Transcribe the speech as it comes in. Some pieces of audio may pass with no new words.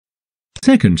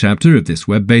Second chapter of this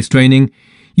web-based training,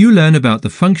 you learn about the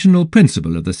functional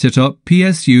principle of the SITOP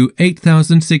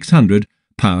PSU8600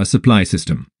 power supply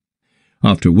system.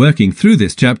 After working through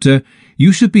this chapter,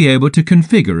 you should be able to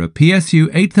configure a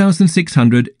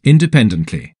PSU8600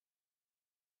 independently.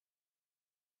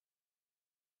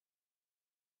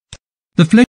 The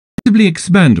flexibly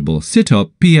expandable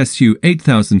SITOP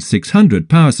PSU8600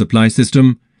 power supply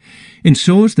system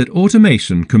ensures that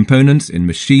automation components in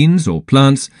machines or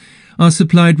plants are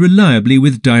supplied reliably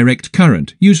with direct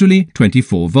current, usually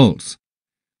 24 volts.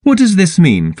 What does this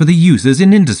mean for the users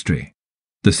in industry?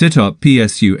 The SITOP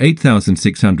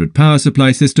PSU8600 power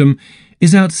supply system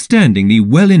is outstandingly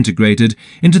well integrated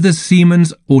into the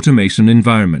Siemens automation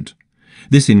environment.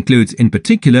 This includes in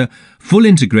particular full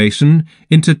integration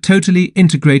into totally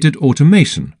integrated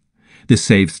automation. This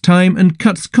saves time and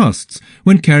cuts costs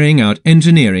when carrying out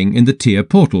engineering in the tier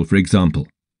portal, for example.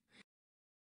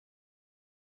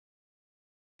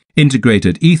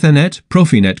 Integrated Ethernet,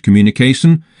 Profinet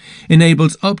communication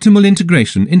enables optimal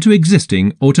integration into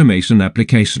existing automation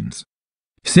applications.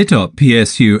 SITOP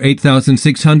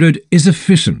PSU8600 is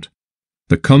efficient.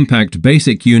 The compact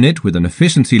basic unit with an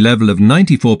efficiency level of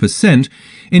 94%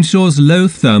 ensures low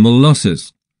thermal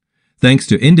losses. Thanks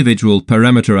to individual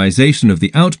parameterization of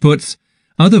the outputs,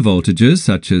 other voltages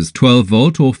such as 12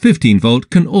 volt or 15 volt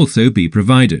can also be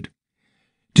provided.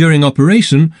 During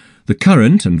operation, the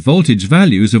current and voltage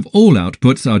values of all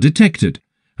outputs are detected,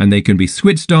 and they can be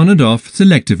switched on and off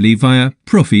selectively via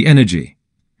Profi Energy.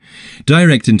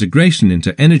 Direct integration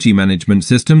into energy management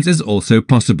systems is also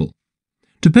possible.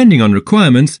 Depending on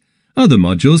requirements, other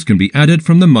modules can be added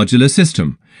from the modular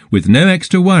system, with no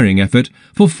extra wiring effort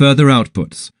for further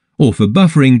outputs, or for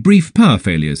buffering brief power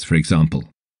failures, for example.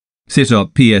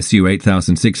 SITOP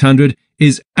PSU8600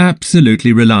 is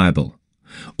absolutely reliable.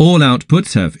 All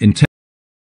outputs have integral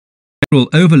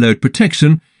overload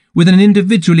protection with an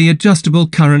individually adjustable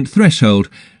current threshold,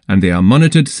 and they are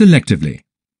monitored selectively.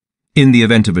 In the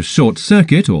event of a short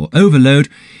circuit or overload,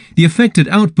 the affected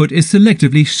output is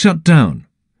selectively shut down.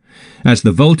 As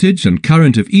the voltage and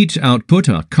current of each output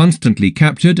are constantly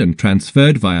captured and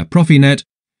transferred via Profinet,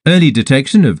 early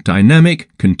detection of dynamic,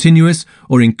 continuous,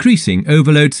 or increasing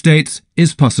overload states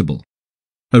is possible.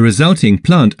 A resulting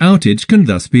plant outage can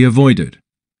thus be avoided.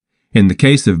 In the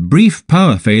case of brief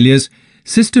power failures,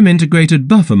 system-integrated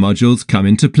buffer modules come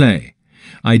into play.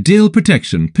 Ideal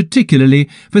protection, particularly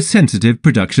for sensitive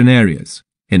production areas.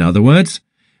 In other words,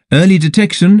 early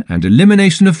detection and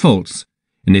elimination of faults,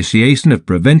 initiation of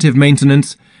preventive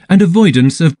maintenance, and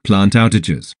avoidance of plant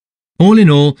outages. All in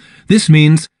all, this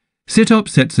means SITOP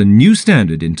sets a new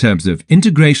standard in terms of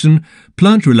integration,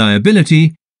 plant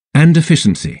reliability, and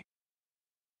efficiency.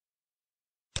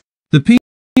 The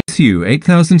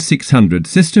PSU8600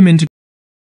 system integrated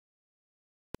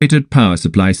power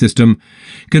supply system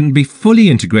can be fully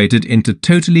integrated into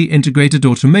totally integrated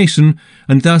automation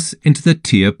and thus into the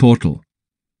tier portal.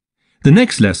 The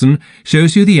next lesson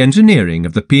shows you the engineering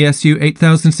of the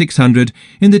PSU8600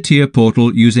 in the tier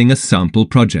portal using a sample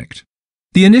project.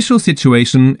 The initial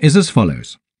situation is as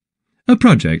follows. A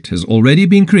project has already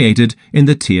been created in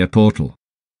the tier portal.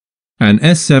 An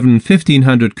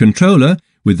S7-1500 controller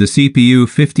with the CPU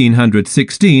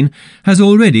 1516 has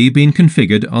already been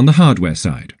configured on the hardware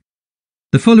side.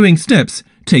 The following steps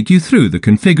take you through the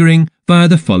configuring via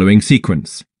the following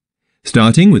sequence,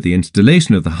 starting with the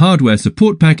installation of the hardware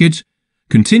support package,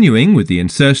 continuing with the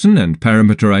insertion and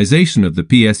parameterization of the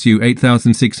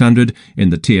PSU8600 in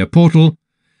the tier portal,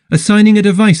 assigning a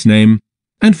device name,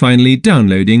 and finally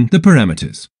downloading the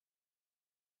parameters.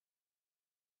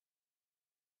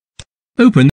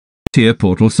 Open the tier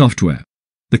portal software.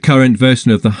 The current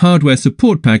version of the hardware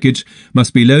support package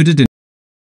must be loaded into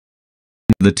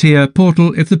the tier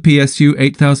portal if the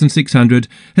PSU8600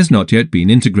 has not yet been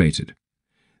integrated.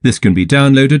 This can be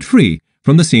downloaded free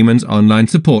from the Siemens Online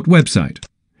Support website.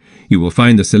 You will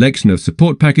find the selection of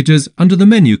support packages under the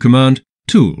menu command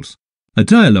Tools. A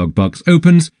dialog box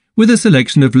opens with a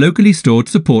selection of locally stored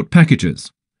support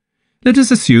packages. Let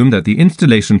us assume that the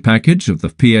installation package of the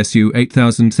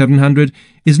PSU8700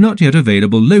 is not yet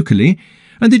available locally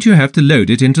and that you have to load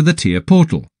it into the tier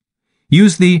portal.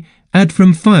 Use the Add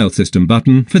from File System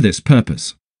button for this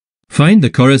purpose. Find the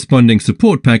corresponding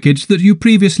support package that you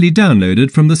previously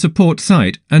downloaded from the support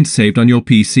site and saved on your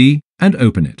PC and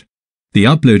open it. The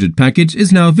uploaded package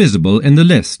is now visible in the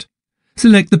list.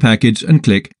 Select the package and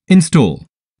click Install.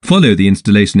 Follow the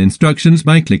installation instructions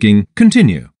by clicking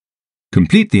Continue.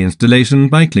 Complete the installation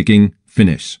by clicking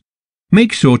Finish.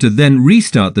 Make sure to then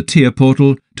restart the tier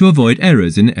portal to avoid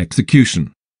errors in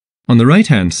execution. On the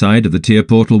right-hand side of the tier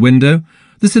portal window,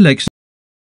 the selection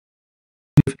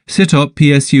SITOP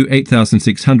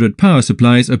PSU8600 power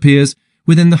supplies appears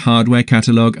within the hardware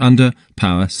catalogue under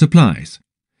Power Supplies.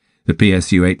 The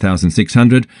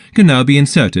PSU8600 can now be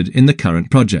inserted in the current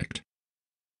project.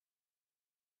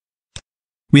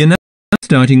 We are now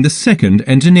starting the second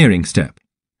engineering step,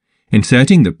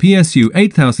 inserting the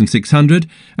PSU8600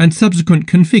 and subsequent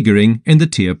configuring in the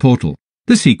tier portal.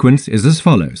 The sequence is as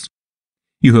follows.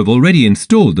 You have already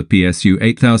installed the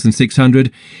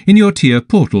PSU8600 in your tier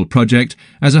portal project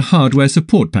as a hardware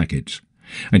support package,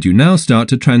 and you now start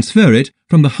to transfer it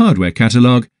from the hardware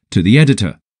catalogue to the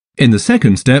editor. In the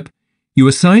second step, you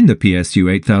assign the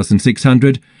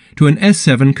PSU8600 to an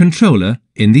S7 controller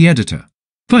in the editor.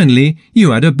 Finally,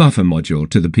 you add a buffer module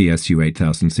to the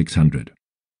PSU8600.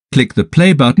 Click the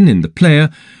play button in the player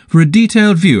for a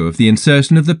detailed view of the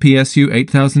insertion of the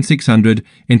PSU8600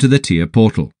 into the tier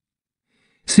portal.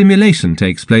 Simulation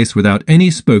takes place without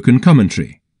any spoken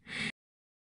commentary.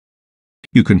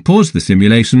 You can pause the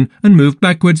simulation and move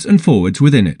backwards and forwards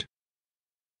within it.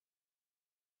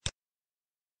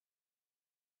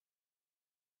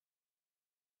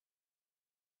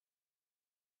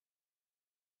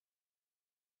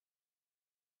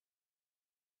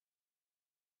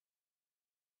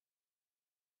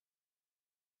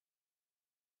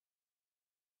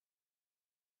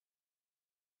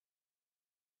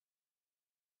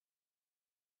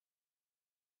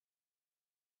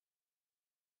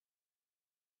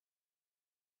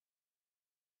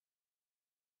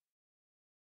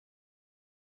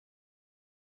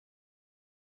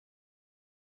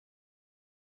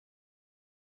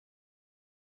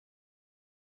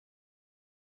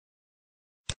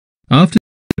 After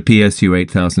the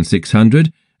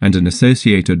PSU8600 and an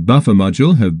associated buffer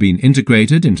module have been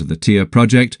integrated into the tier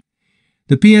project,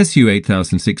 the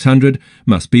PSU8600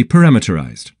 must be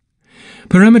parameterized.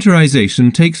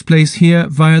 Parameterization takes place here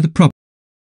via the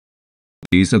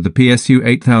properties of the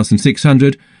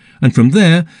PSU8600 and from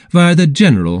there via the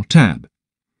General tab.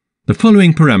 The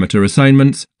following parameter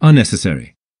assignments are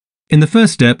necessary. In the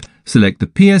first step, select the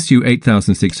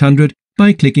PSU8600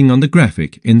 by clicking on the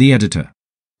graphic in the editor.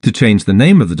 To change the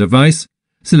name of the device,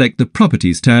 select the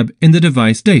Properties tab in the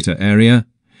Device Data area,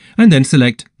 and then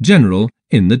select General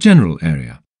in the General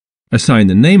area. Assign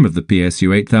the name of the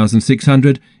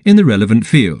PSU8600 in the relevant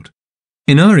field.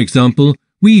 In our example,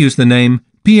 we use the name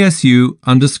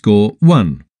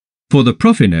PSU_1. For the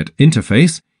Profinet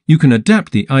interface, you can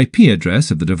adapt the IP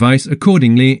address of the device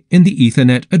accordingly in the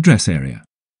Ethernet address area.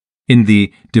 In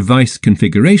the Device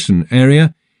Configuration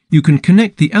area, you can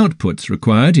connect the outputs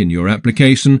required in your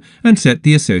application and set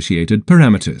the associated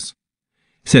parameters.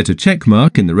 Set a check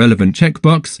mark in the relevant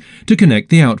checkbox to connect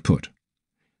the output.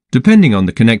 Depending on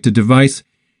the connected device,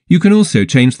 you can also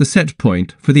change the set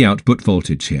point for the output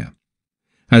voltage here.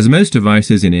 As most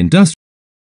devices in industrial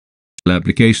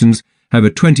applications have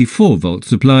a 24-volt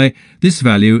supply, this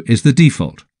value is the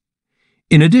default.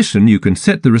 In addition, you can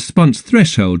set the response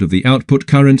threshold of the output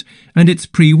current and its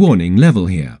pre-warning level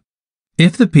here.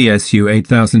 If the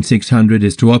PSU8600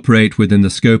 is to operate within the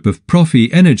scope of Profi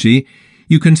Energy,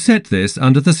 you can set this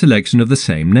under the selection of the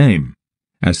same name.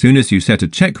 As soon as you set a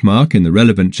check mark in the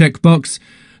relevant checkbox,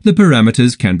 the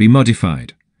parameters can be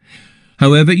modified.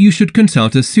 However, you should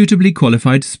consult a suitably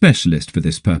qualified specialist for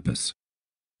this purpose.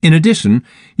 In addition,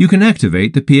 you can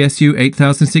activate the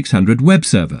PSU8600 web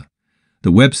server.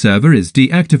 The web server is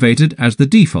deactivated as the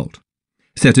default.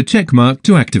 Set a check mark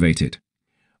to activate it.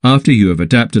 After you have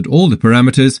adapted all the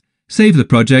parameters, save the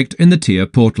project in the tier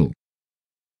portal.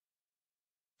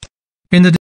 In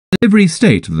the delivery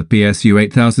state of the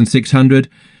PSU8600,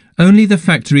 only the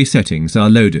factory settings are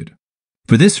loaded.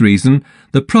 For this reason,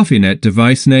 the Profinet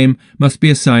device name must be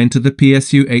assigned to the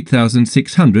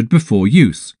PSU8600 before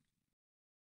use.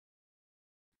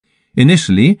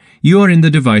 Initially, you are in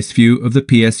the device view of the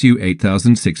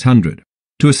PSU8600.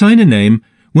 To assign a name,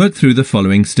 work through the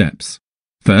following steps.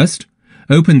 First,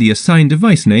 open the Assign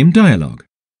Device Name dialog.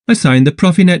 Assign the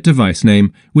Profinet device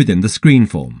name within the screen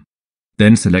form.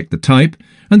 Then select the type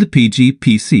and the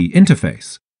PG-PC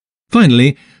interface.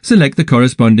 Finally, select the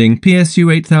corresponding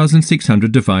PSU8600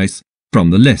 device from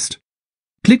the list.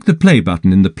 Click the play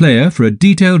button in the player for a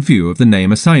detailed view of the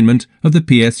name assignment of the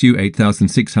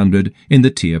PSU8600 in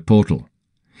the tier portal.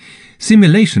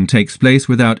 Simulation takes place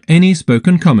without any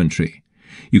spoken commentary.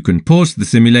 You can pause the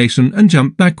simulation and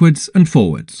jump backwards and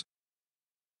forwards.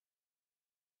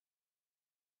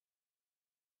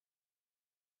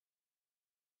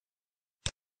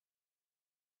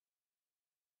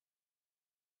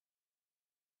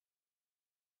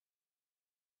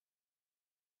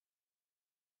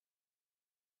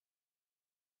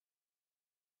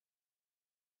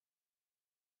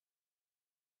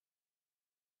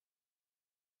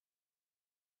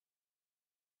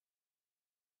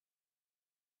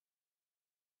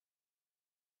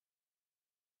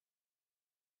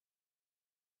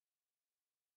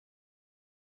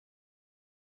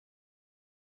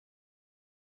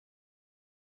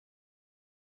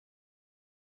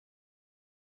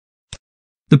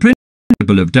 The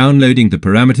principle of downloading the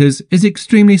parameters is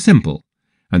extremely simple,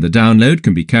 and the download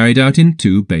can be carried out in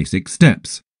two basic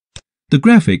steps. The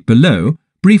graphic below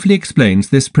briefly explains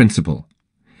this principle.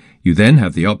 You then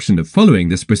have the option of following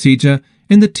this procedure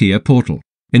in the tier portal.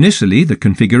 Initially, the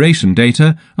configuration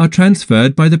data are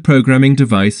transferred by the programming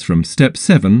device from Step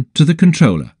 7 to the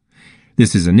controller.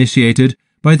 This is initiated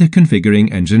by the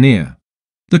configuring engineer.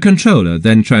 The controller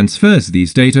then transfers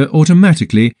these data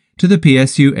automatically to the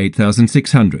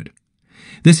PSU8600.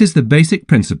 This is the basic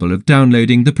principle of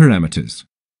downloading the parameters.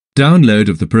 Download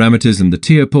of the parameters in the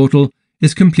tier portal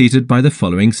is completed by the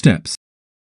following steps.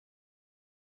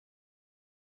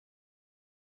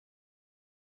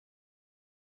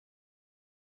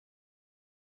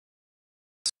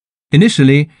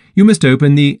 Initially, you must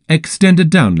open the Extended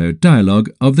Download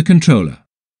dialog of the controller.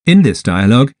 In this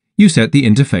dialog, you set the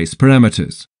interface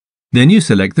parameters. Then you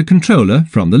select the controller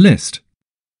from the list.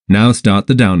 Now start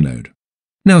the download.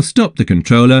 Now stop the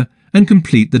controller and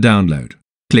complete the download.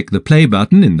 Click the play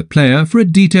button in the player for a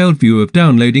detailed view of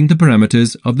downloading the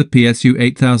parameters of the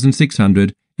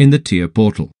PSU8600 in the tier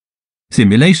portal.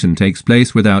 Simulation takes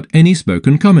place without any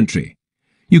spoken commentary.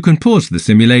 You can pause the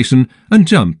simulation and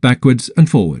jump backwards and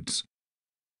forwards.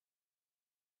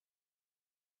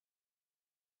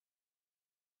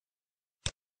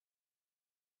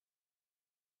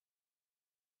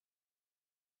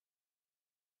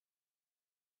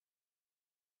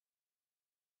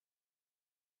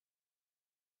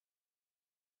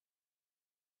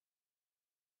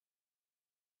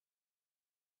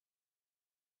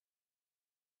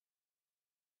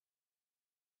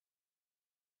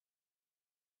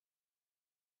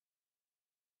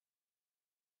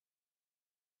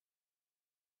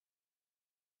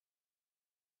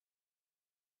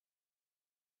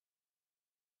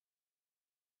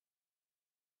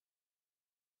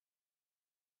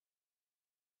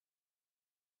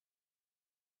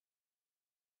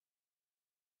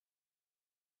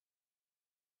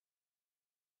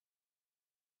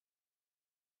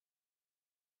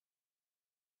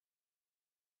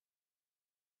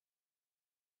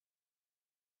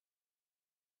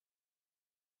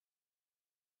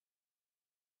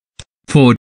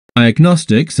 For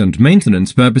diagnostics and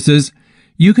maintenance purposes,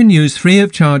 you can use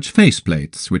free-of-charge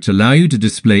faceplates which allow you to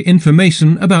display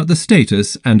information about the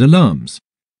status and alarms.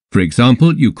 For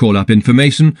example, you call up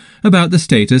information about the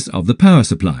status of the power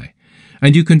supply,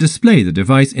 and you can display the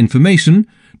device information,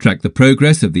 track the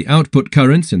progress of the output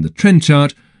currents in the trend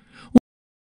chart, or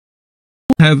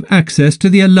have access to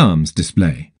the alarms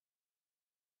display.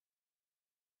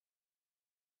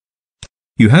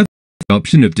 You have the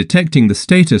option of detecting the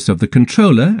status of the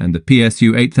controller and the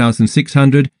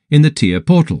PSU8600 in the tier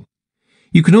portal.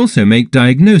 You can also make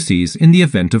diagnoses in the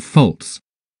event of faults.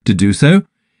 To do so,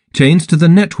 change to the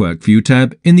Network View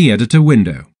tab in the editor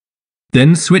window.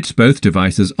 Then switch both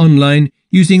devices online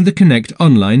using the Connect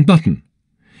Online button.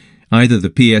 Either the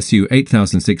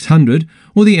PSU8600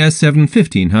 or the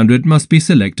S7-1500 must be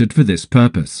selected for this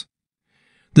purpose.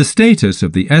 The status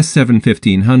of the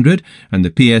S7-1500 and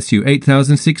the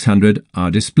PSU8600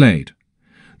 are displayed.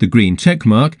 The green check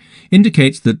mark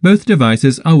indicates that both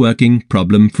devices are working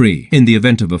problem-free. In the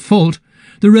event of a fault,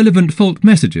 the relevant fault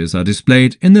messages are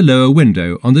displayed in the lower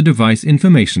window on the Device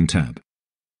Information tab.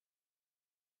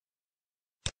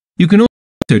 You can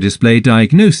also display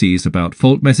diagnoses about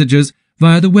fault messages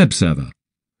via the web server.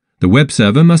 The web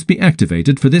server must be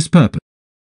activated for this purpose.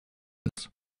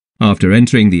 After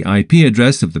entering the IP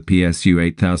address of the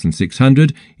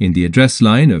PSU8600 in the address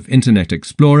line of Internet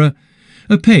Explorer,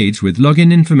 a page with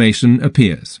login information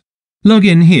appears. Log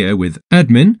in here with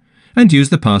admin and use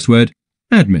the password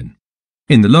admin.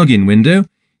 In the login window,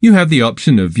 you have the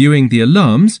option of viewing the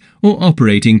alarms or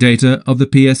operating data of the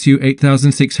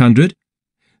PSU8600,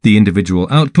 the individual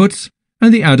outputs,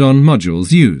 and the add-on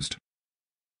modules used.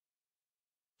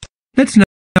 Let's now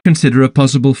consider a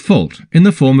possible fault in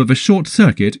the form of a short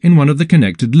circuit in one of the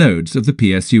connected loads of the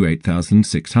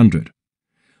PSU8600.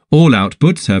 All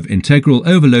outputs have integral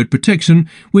overload protection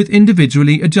with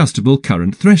individually adjustable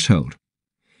current threshold.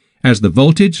 As the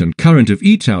voltage and current of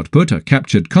each output are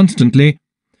captured constantly,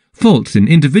 faults in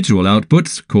individual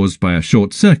outputs caused by a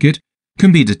short circuit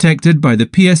can be detected by the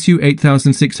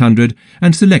PSU8600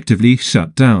 and selectively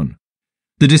shut down.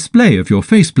 The display of your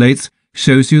faceplates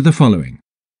shows you the following.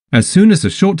 As soon as a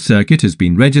short circuit has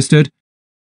been registered,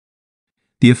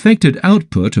 the affected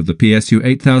output of the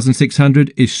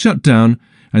PSU8600 is shut down,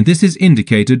 and this is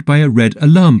indicated by a red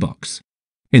alarm box.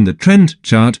 In the trend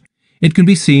chart, it can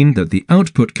be seen that the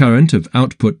output current of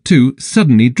output 2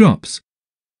 suddenly drops,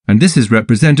 and this is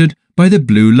represented by the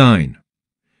blue line.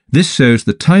 This shows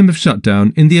the time of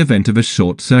shutdown in the event of a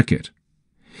short circuit.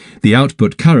 The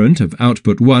output current of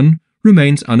output 1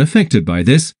 remains unaffected by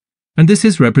this, and this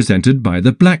is represented by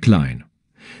the black line.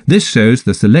 This shows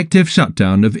the selective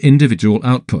shutdown of individual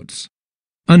outputs.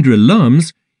 Under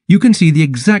alarms, you can see the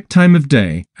exact time of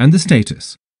day and the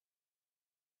status.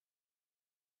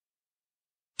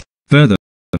 Further,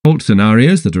 the fault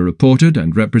scenarios that are reported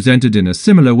and represented in a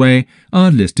similar way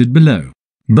are listed below.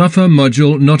 Buffer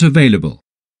module not available.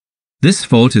 This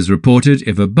fault is reported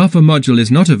if a buffer module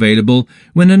is not available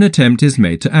when an attempt is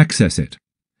made to access it.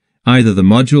 Either the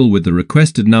module with the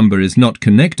requested number is not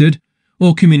connected,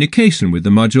 or communication with the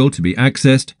module to be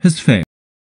accessed has failed.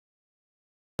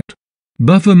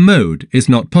 Buffer mode is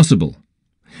not possible.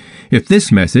 If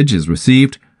this message is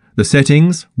received, the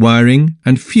settings, wiring,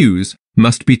 and fuse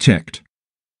must be checked.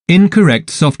 Incorrect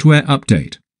software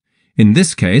update. In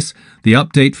this case, the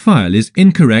update file is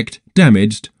incorrect,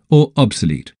 damaged, or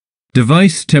obsolete.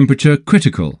 Device temperature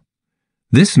critical.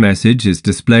 This message is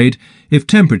displayed if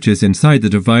temperatures inside the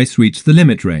device reach the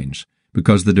limit range,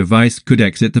 because the device could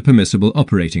exit the permissible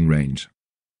operating range.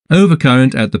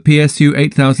 Overcurrent at the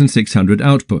PSU8600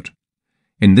 output.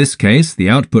 In this case, the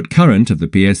output current of the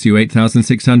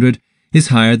PSU8600 is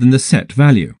higher than the set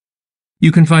value.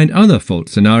 You can find other fault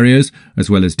scenarios, as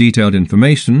well as detailed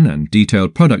information and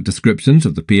detailed product descriptions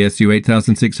of the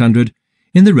PSU8600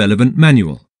 in the relevant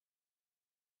manual.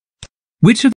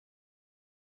 Which of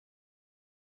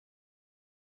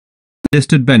the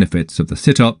listed benefits of the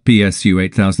SITOP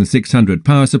PSU8600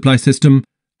 power supply system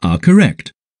are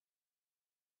correct?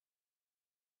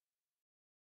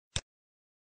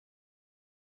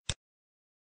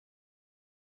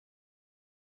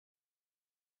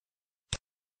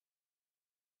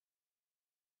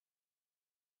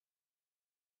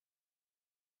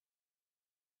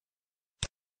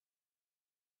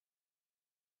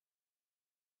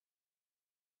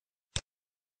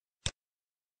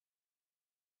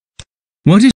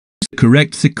 What is the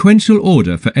correct sequential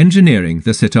order for engineering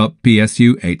the SITOP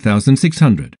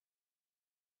PSU8600?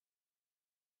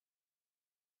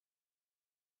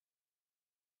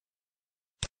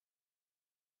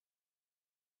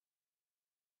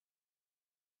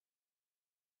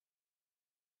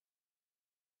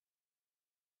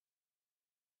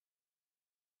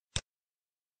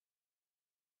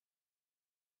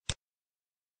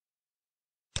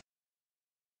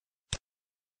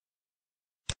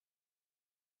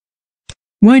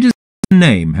 Why does a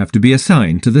name have to be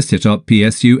assigned to the SITOP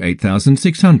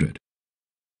PSU8600?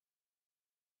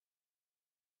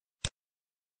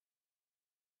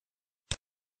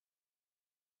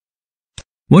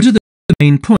 What are the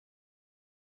main points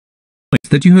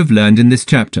that you have learned in this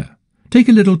chapter? Take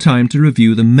a little time to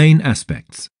review the main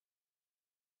aspects.